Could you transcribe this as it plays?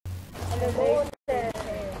I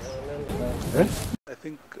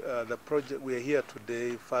think the project, we are here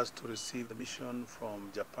today first to receive the mission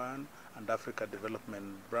from Japan and Africa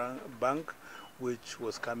Development Bank, which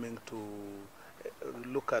was coming to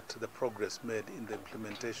look at the progress made in the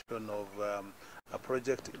implementation of a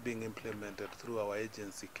project being implemented through our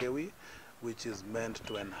agency KEWI, which is meant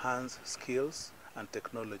to enhance skills and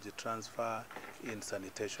technology transfer in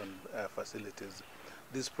sanitation facilities.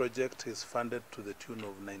 This project is funded to the tune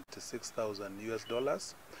of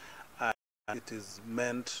 $96,000, and it is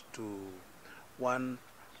meant to, one,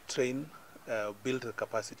 train, build the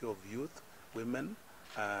capacity of youth, women,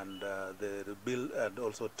 and and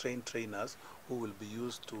also train trainers who will be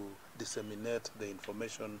used to disseminate the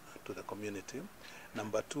information to the community.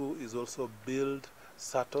 Number two is also build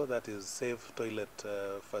SATO, that is safe toilet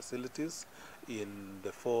facilities, in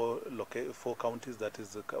the four counties, that is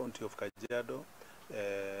the county of Kajiado,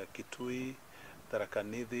 Kitui,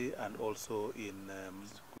 Thirikari, and also in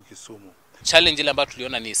Kisumu. Challenge ile ambayo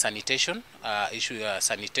tuliona ni sanitation, issue ya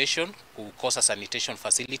sanitation, kukosa sanitation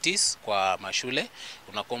facilities kwa mashule.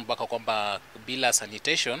 Unakumbuka kwamba bila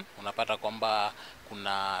sanitation unapata kwamba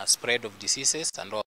kuna spread of diseases and